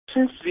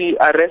Since the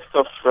arrest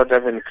of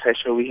Rodolphe and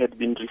Krejcir, we had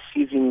been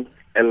receiving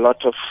a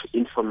lot of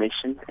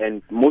information,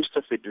 and most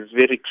of it is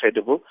very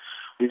credible.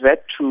 We've had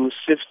to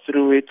sift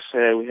through it.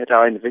 We had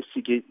our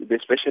investigate,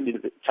 especially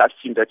the task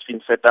team that's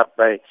been set up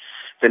by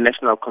the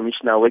National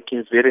Commissioner,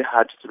 working very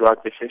hard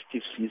throughout the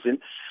festive season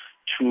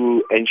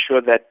to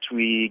ensure that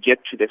we get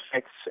to the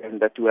facts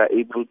and that we are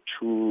able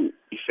to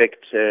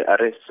effect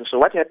arrests. So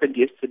what happened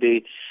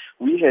yesterday,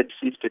 we had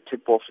received a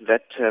tip-off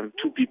that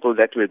two people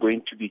that were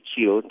going to be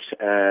killed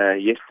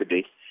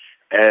yesterday.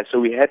 So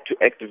we had to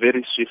act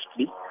very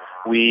swiftly.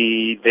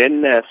 We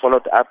then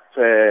followed up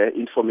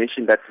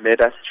information that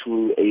led us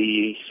to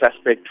a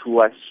suspect who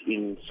was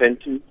in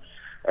Sandton.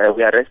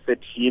 We arrested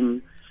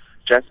him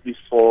just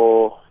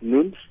before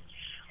noon.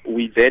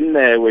 We then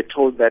were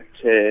told that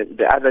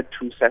the other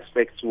two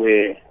suspects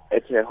were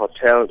at a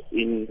hotel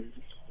in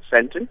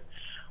Sandton.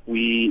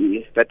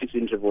 That is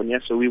in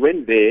Rivonia. So we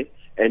went there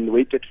and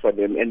waited for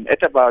them. And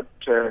at about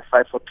 5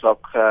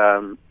 o'clock,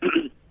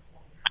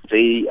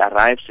 they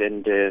arrived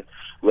and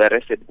we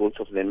arrested both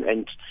of them.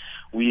 And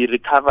we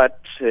recovered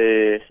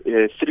 3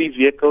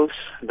 vehicles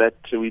that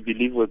we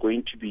believe were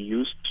going to be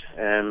used.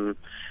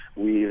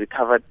 We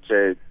recovered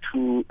 3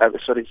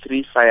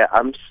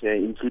 firearms,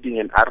 including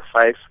an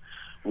R5.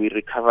 We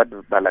recovered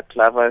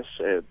balaclavas,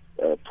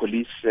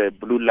 police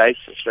blue lights,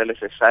 as well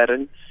as a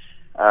siren,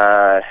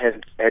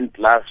 hand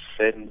gloves,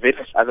 and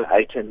various other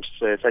items,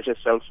 such as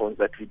cell phones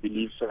that we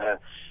believe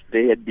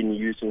they had been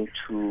using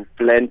to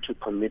plan to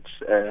commit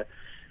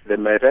the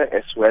murder,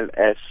 as well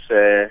as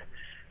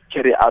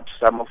carry out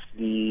some of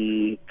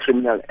the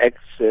criminal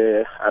acts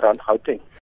around Gauteng.